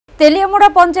তেলিয়ামুড়া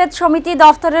পঞ্চায়েত সমিতি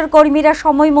দফতরের কর্মীরা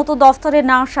সময় মতো দফতরে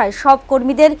না আসায় সব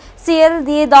কর্মীদের সিএল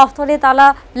দিয়ে দফতরে তালা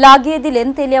লাগিয়ে দিলেন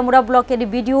তেলিয়ামুড়া ব্লকের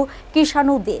বিডিও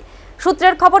কিষাণু দে।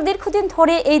 সূত্রের খবর, দীর্ঘদিন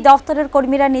ধরে এই দফতরের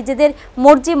কর্মীরা নিজেদের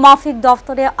মর্জি মাফিক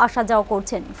দফতরে আসা যাওয়া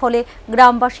করছেন, ফলে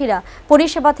গ্রামবাসীরা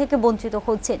পরিষেবা থেকে বঞ্চিত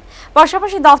হচ্ছেন।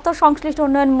 পাশাপাশি দফতর সংশ্লিষ্ট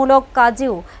উন্নয়নমূলক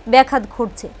কাজেও ব্যাঘাত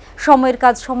ঘটছে, সময়ের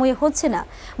কাজ সময়ে হচ্ছে না।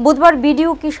 বুধবার বিডিও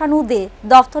কিষাণু দে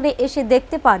দফতরে এসে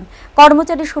দেখতে পান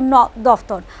কর্মচারী শূন্য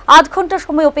দফতর। আধ ঘন্টা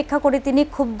সময় অপেক্ষা করে তিনি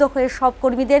ক্ষুব্ধ হয়ে সব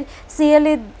কর্মীদের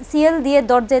সিএল দিয়ে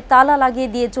দরজায় তালা লাগিয়ে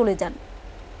দিয়ে চলে যান।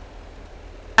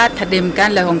 Thời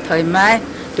kan là hồng thời mai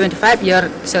 25 giờ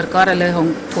सरकार là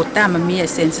hồng phụ ta mà mi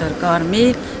sen सरकार mi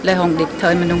là hồng địch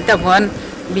thời mình nung ta von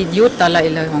video ta lại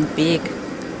là hồng pek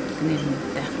nên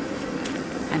ta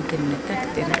anh tìm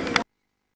được